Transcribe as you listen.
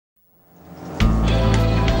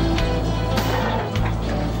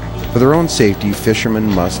For their own safety, fishermen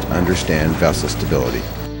must understand vessel stability.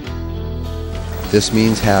 This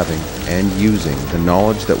means having and using the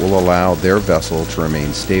knowledge that will allow their vessel to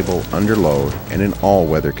remain stable under load and in all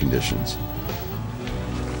weather conditions.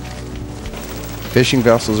 Fishing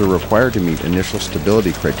vessels are required to meet initial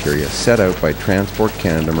stability criteria set out by Transport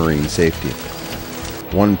Canada Marine Safety.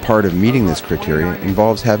 One part of meeting this criteria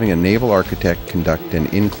involves having a naval architect conduct an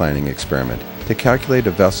inclining experiment to calculate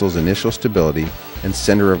a vessel's initial stability and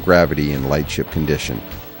center of gravity in lightship condition.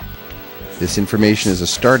 This information is a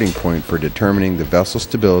starting point for determining the vessel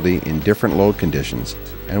stability in different load conditions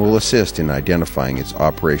and will assist in identifying its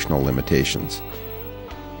operational limitations.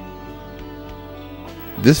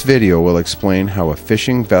 This video will explain how a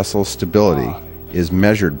fishing vessel's stability is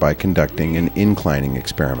measured by conducting an inclining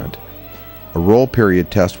experiment. A roll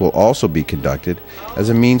period test will also be conducted as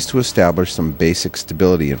a means to establish some basic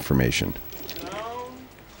stability information.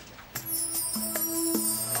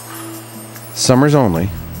 Summers only,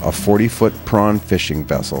 a 40-foot prawn fishing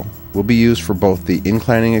vessel will be used for both the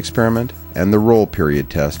inclining experiment and the roll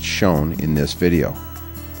period test shown in this video.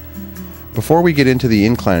 Before we get into the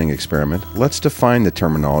inclining experiment, let's define the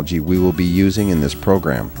terminology we will be using in this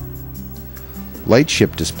program.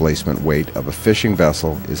 Lightship displacement weight of a fishing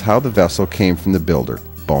vessel is how the vessel came from the builder,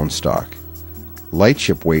 bone stock.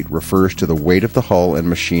 Lightship weight refers to the weight of the hull and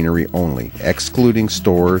machinery only, excluding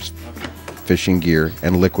stores, fishing gear,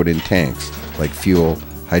 and liquid in tanks like fuel,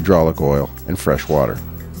 hydraulic oil, and fresh water.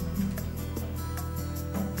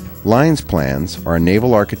 Lines plans are a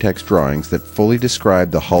naval architect's drawings that fully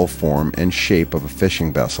describe the hull form and shape of a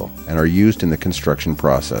fishing vessel and are used in the construction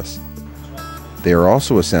process. They are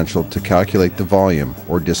also essential to calculate the volume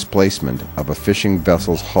or displacement of a fishing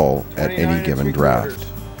vessel's hull at any given draft.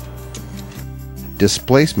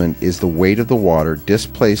 Displacement is the weight of the water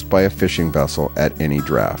displaced by a fishing vessel at any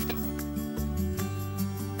draft.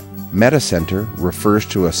 Metacenter refers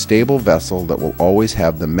to a stable vessel that will always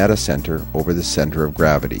have the metacenter over the center of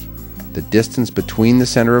gravity. The distance between the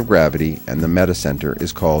center of gravity and the metacenter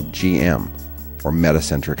is called GM, or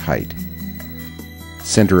metacentric height.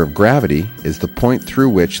 Center of gravity is the point through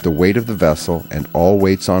which the weight of the vessel and all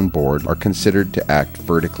weights on board are considered to act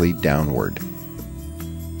vertically downward.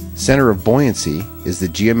 Center of buoyancy is the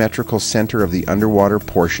geometrical center of the underwater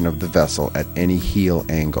portion of the vessel at any heel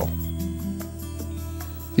angle.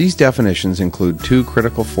 These definitions include two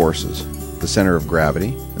critical forces, the center of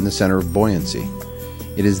gravity and the center of buoyancy.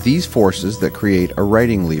 It is these forces that create a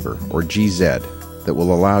righting lever, or GZ, that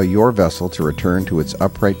will allow your vessel to return to its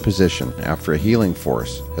upright position after a heeling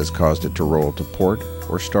force has caused it to roll to port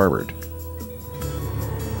or starboard.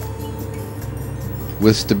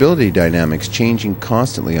 With stability dynamics changing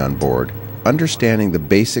constantly on board, understanding the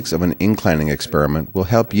basics of an inclining experiment will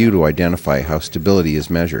help you to identify how stability is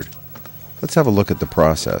measured. Let's have a look at the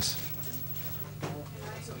process.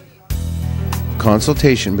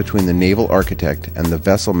 Consultation between the naval architect and the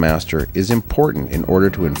vessel master is important in order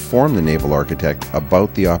to inform the naval architect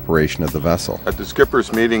about the operation of the vessel. At the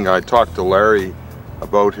skipper's meeting, I talked to Larry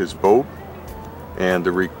about his boat and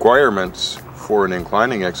the requirements for an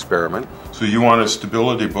inclining experiment. So you want a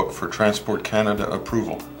stability book for Transport Canada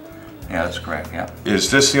approval? Yeah, that's correct, yeah. Is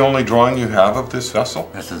this the only drawing you have of this vessel?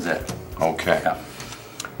 This is it. Okay. Yeah.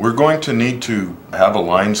 We're going to need to have a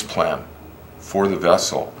lines plan for the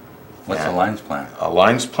vessel. What's a lines plan? A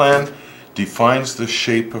lines plan defines the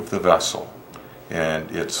shape of the vessel, and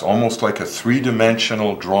it's almost like a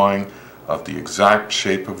three-dimensional drawing of the exact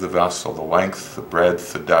shape of the vessel, the length, the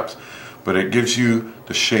breadth, the depth, but it gives you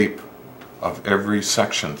the shape of every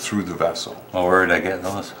section through the vessel. Well, where did I get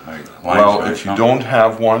those? Well, if you don't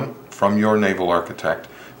have one from your naval architect,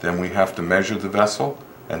 then we have to measure the vessel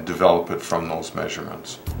and develop it from those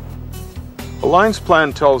measurements. A lines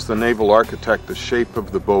plan tells the naval architect the shape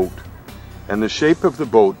of the boat, and the shape of the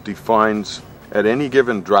boat defines at any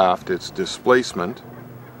given draft its displacement,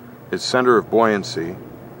 its center of buoyancy,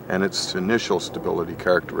 and its initial stability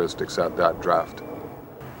characteristics at that draft.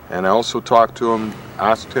 And I also talked to him,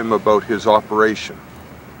 asked him about his operation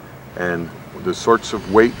and the sorts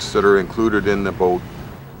of weights that are included in the boat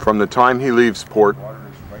from the time he leaves port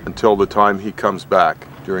until the time he comes back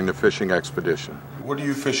during the fishing expedition. What are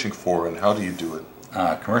you fishing for and how do you do it?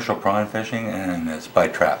 Commercial prawn fishing, and it's by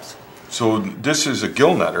traps. So this is a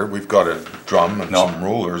gill netter. We've got a drum and some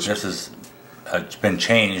rollers. This is, it's been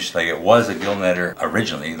changed. Like, it was a gill netter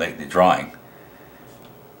originally, like the drawing,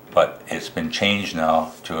 but it's been changed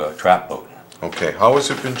now to a trap boat. Okay, how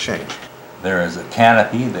has it been changed? There is a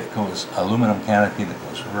canopy that goes, aluminum canopy that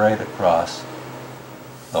goes right across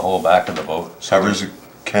the whole back of the boat. So there's a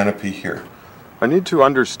canopy here. I need to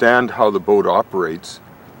understand how the boat operates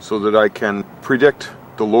so that I can predict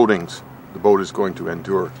the loadings the boat is going to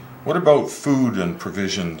endure. What about food and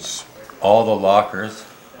provisions? All the lockers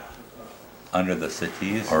under the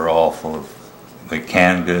settees are all full of like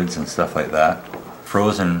canned goods and stuff like that.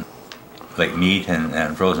 Frozen, like meat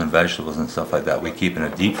and frozen vegetables and stuff like that, we keep in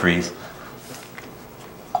a deep freeze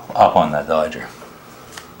up on that Dodger.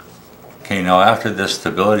 Okay, now after this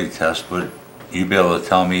stability test, would you be able to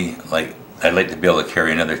tell me, like, I'd like to be able to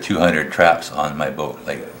carry another 200 traps on my boat,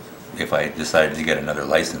 like if I decided to get another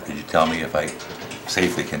license, could you tell me if I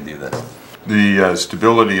safely can do this? The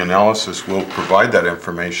stability analysis will provide that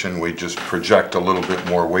information. We just project a little bit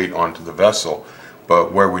more weight onto the vessel,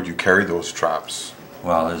 but where would you carry those traps?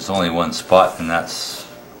 Well, there's only one spot, and that's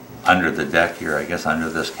under the deck here, I guess under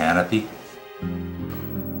this canopy.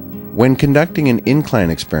 When conducting an incline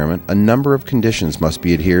experiment, a number of conditions must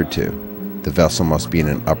be adhered to. The vessel must be in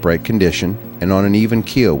an upright condition and on an even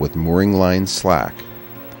keel with mooring lines slack.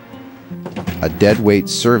 A dead weight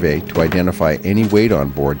survey to identify any weight on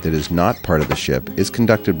board that is not part of the ship is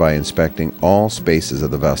conducted by inspecting all spaces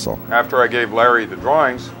of the vessel. After I gave Larry the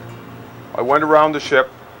drawings, I went around the ship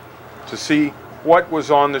to see what was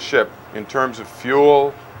on the ship in terms of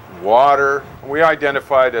fuel, water. We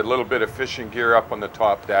identified a little bit of fishing gear up on the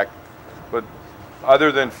top deck, but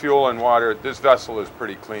other than fuel and water, this vessel is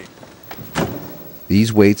pretty clean.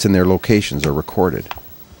 These weights and their locations are recorded.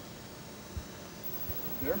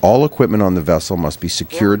 All equipment on the vessel must be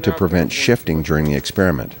secured to prevent shifting during the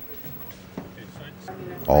experiment.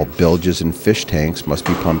 All bilges and fish tanks must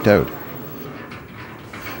be pumped out.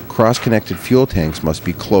 Cross-connected fuel tanks must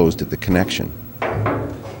be closed at the connection.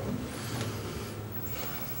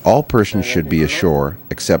 All persons should be ashore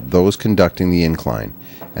except those conducting the incline,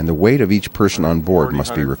 and the weight of each person on board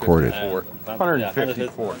must be recorded.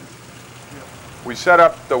 154. We set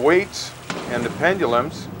up the weights and the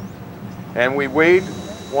pendulums, and we weighed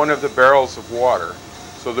one of the barrels of water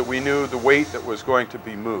so that we knew the weight that was going to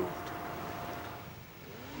be moved.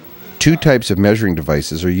 Two types of measuring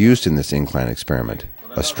devices are used in this incline experiment,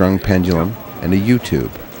 a strung pendulum and a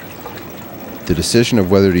U-tube. The decision of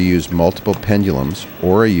whether to use multiple pendulums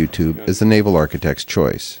or a U-tube is the naval architect's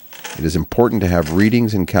choice. It is important to have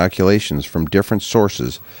readings and calculations from different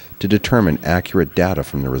sources to determine accurate data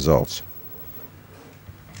from the results.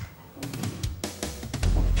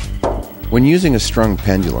 When using a strung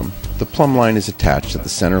pendulum, the plumb line is attached at the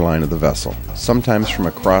center line of the vessel, sometimes from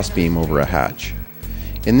a cross beam over a hatch.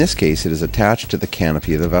 In this case, it is attached to the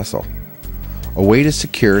canopy of the vessel. A weight is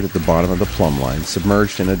secured at the bottom of the plumb line,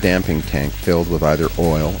 submerged in a damping tank filled with either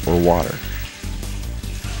oil or water.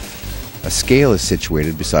 A scale is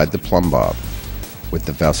situated beside the plumb bob. With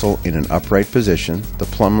the vessel in an upright position, the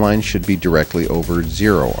plumb line should be directly over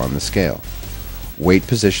 0 on the scale. Weight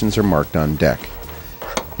positions are marked on deck.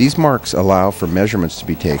 These marks allow for measurements to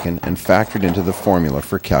be taken and factored into the formula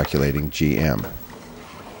for calculating GM.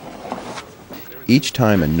 Each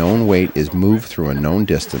time a known weight is moved through a known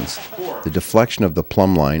distance, the deflection of the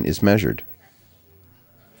plumb line is measured.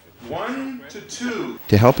 1 to 2.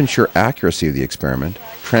 To help ensure accuracy of the experiment,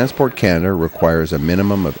 Transport Canada requires a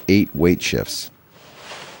minimum of 8 weight shifts.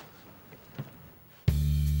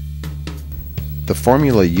 The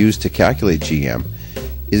formula used to calculate GM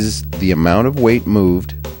is the amount of weight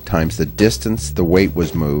moved times the distance the weight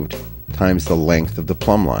was moved times the length of the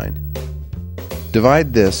plumb line.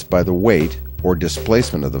 Divide this by the weight or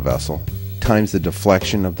displacement of the vessel times the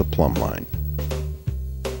deflection of the plumb line.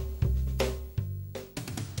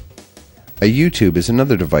 A U-tube is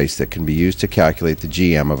another device that can be used to calculate the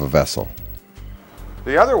GM of a vessel.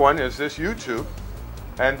 The other one is this U-tube,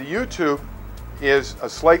 and the U-tube is a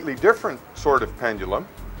slightly different sort of pendulum,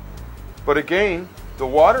 but again, the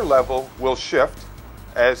water level will shift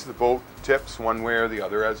as the boat tips one way or the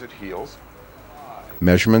other as it heels.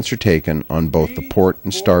 Measurements are taken on both the port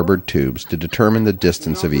and starboard tubes to determine the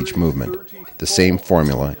distance of each movement. The same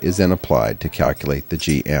formula is then applied to calculate the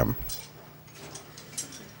GM.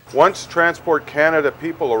 Once Transport Canada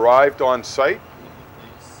people arrived on site,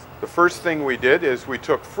 the first thing we did is we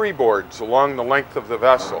took freeboards along the length of the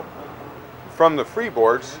vessel. From the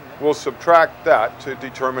freeboards, we'll subtract that to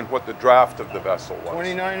determine what the draft of the vessel was.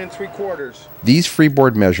 29 3/4. These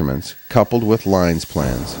freeboard measurements, coupled with lines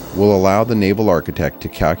plans, will allow the naval architect to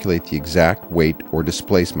calculate the exact weight or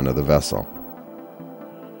displacement of the vessel.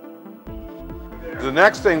 The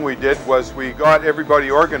next thing we did was we got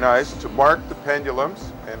everybody organized to mark the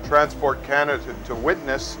pendulums and Transport Canada to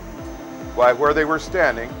witness by where they were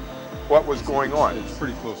standing what was going on. It's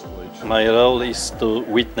pretty close to each. My role is to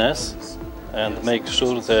witness and make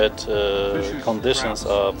sure that conditions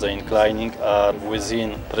of the inclining are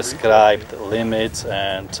within prescribed limits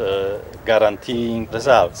and guaranteeing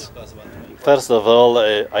results. First of all,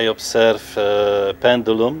 I observe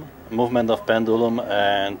pendulum, movement of pendulum,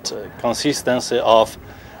 and consistency of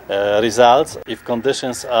results. If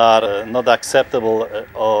conditions are not acceptable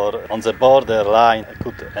or on the borderline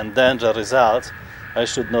could endanger results, I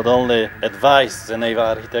should not only advise the naval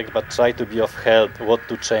architect but try to be of help what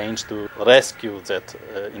to change to rescue that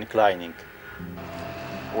inclining.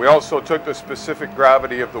 We also took the specific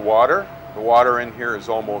gravity of the water. The water in here is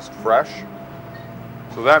almost fresh.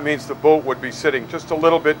 So that means the boat would be sitting just a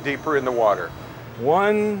little bit deeper in the water.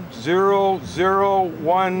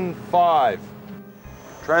 10015.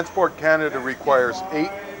 Transport Canada requires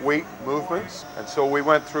 8 weight movements, and so we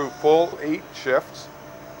went through full 8 shifts,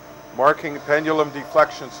 marking pendulum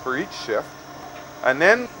deflections for each shift. And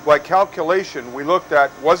then, by calculation, we looked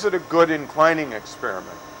at, was it a good inclining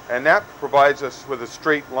experiment? And that provides us with a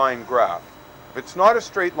straight line graph. If it's not a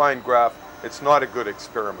straight line graph, it's not a good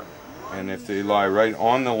experiment. And if they lie right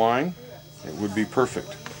on the line, it would be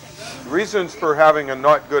perfect. Reasons for having a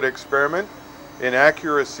not good experiment: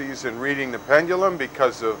 inaccuracies in reading the pendulum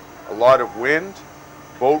because of a lot of wind,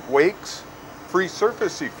 boat wakes, free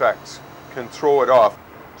surface effects can throw it off.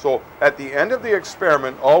 So at the end of the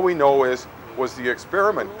experiment, all we know is, was the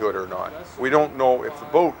experiment good or not? We don't know if the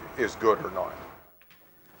boat is good or not.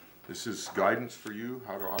 This is guidance for you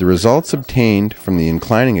how to operate. The results obtained from the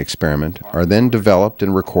inclining experiment are then developed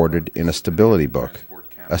and recorded in a stability book.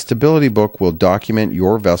 A stability book will document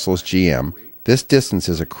your vessel's GM. This distance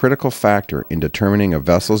is a critical factor in determining a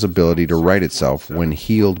vessel's ability to right itself when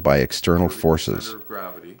heeled by external forces.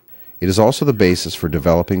 It is also the basis for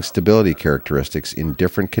developing stability characteristics in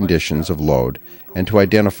different conditions of load and to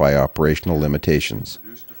identify operational limitations.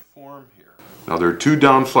 Now there are 2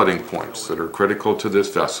 down flooding points that are critical to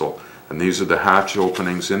this vessel, and these are the hatch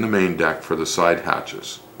openings in the main deck for the side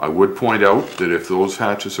hatches. I would point out that if those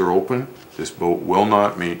hatches are open, this boat will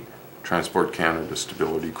not meet Transport Canada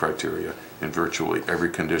stability criteria in virtually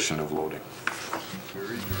every condition of loading.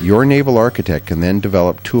 Your naval architect can then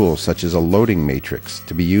develop tools such as a loading matrix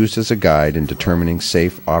to be used as a guide in determining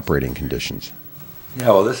safe operating conditions.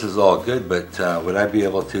 Yeah, well, this is all good, but would I be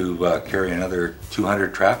able to carry another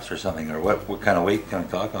 200 traps or something, or what kind of weight can I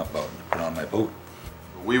talk about to put on my boat?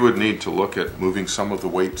 We would need to look at moving some of the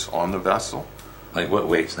weights on the vessel. Like what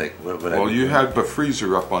weights? Like what would I Well, be you doing? had a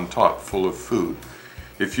freezer up on top full of food.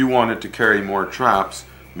 If you wanted to carry more traps,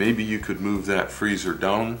 maybe you could move that freezer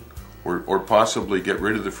down, or possibly get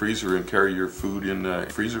rid of the freezer and carry your food in the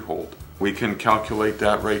freezer hold. We can calculate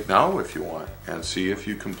that right now if you want and see if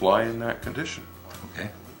you comply in that condition. Okay.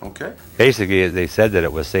 Okay? Basically, they said that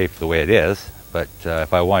it was safe the way it is, but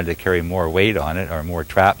if I wanted to carry more weight on it or more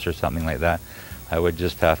traps or something like that, I would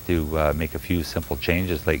just have to make a few simple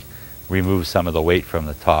changes, like remove some of the weight from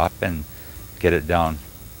the top and get it down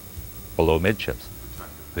below midships.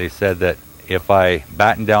 They said that if I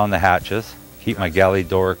batten down the hatches, keep my galley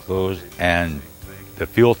door closed, and the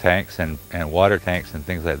fuel tanks and water tanks and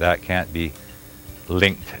things like that can't be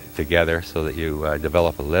linked together so that you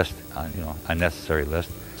develop a list, unnecessary list.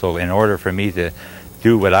 So in order for me to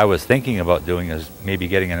do what I was thinking about doing, is maybe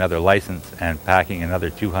getting another license and packing another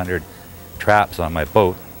 200 traps on my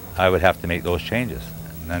boat, I would have to make those changes.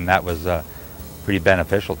 And that was pretty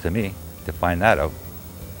beneficial to me to find that out.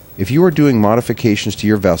 If you are doing modifications to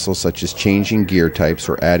your vessel, such as changing gear types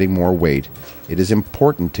or adding more weight, it is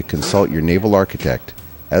important to consult your naval architect,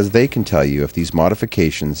 as they can tell you if these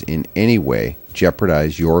modifications in any way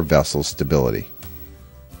jeopardize your vessel's stability.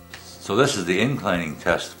 So this is the inclining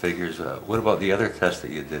test figures. What about the other test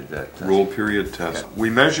that you did? Roll period test. We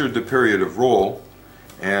measured the period of roll,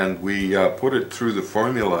 and we put it through the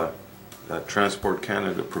formula that Transport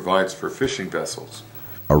Canada provides for fishing vessels.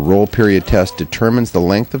 A roll period test determines the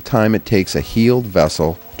length of time it takes a heeled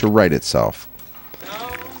vessel to right itself.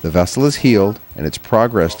 The vessel is heeled, and its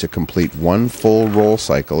progress to complete one full roll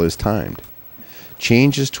cycle is timed.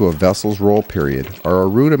 Changes to a vessel's roll period are a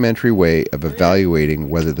rudimentary way of evaluating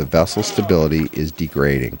whether the vessel's stability is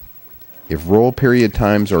degrading. If roll period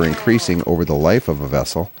times are increasing over the life of a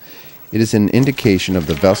vessel, it is an indication of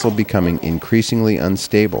the vessel becoming increasingly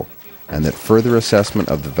unstable, and that further assessment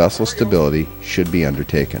of the vessel's stability should be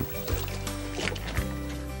undertaken.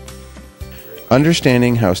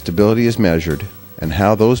 Understanding how stability is measured and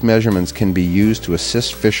how those measurements can be used to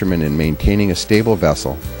assist fishermen in maintaining a stable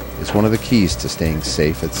vessel is one of the keys to staying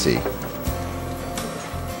safe at sea.